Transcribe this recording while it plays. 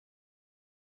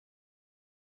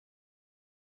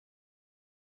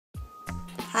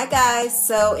Hi guys,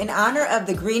 so in honor of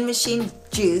the green machine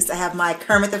juice, I have my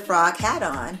Kermit the Frog hat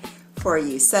on for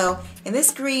you. So in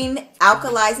this green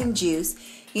alkalizing juice,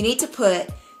 you need to put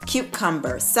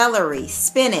cucumber, celery,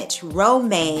 spinach,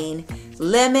 romaine,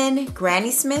 lemon,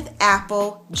 Granny Smith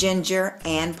apple, ginger,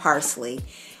 and parsley.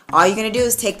 All you're going to do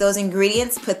is take those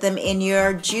ingredients, put them in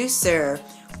your juicer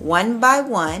one by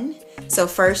one. So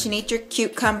first you need your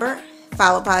cucumber,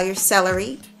 followed by your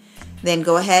celery. Then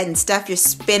go ahead and stuff your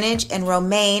spinach and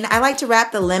romaine. I like to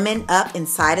wrap the lemon up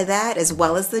inside of that as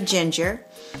well as the ginger.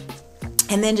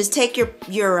 And then just take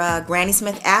your Granny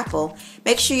Smith apple.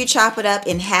 Make sure you chop it up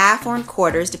in half or in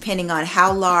quarters depending on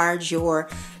how large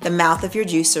the mouth of your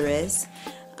juicer is.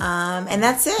 And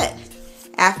that's it.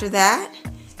 After that,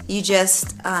 you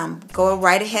just go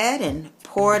right ahead and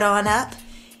pour it on up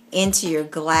into your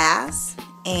glass,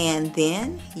 and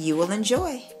then you will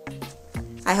enjoy.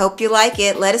 I hope you like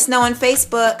it. Let us know on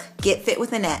Facebook. Get Fit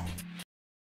with Annette.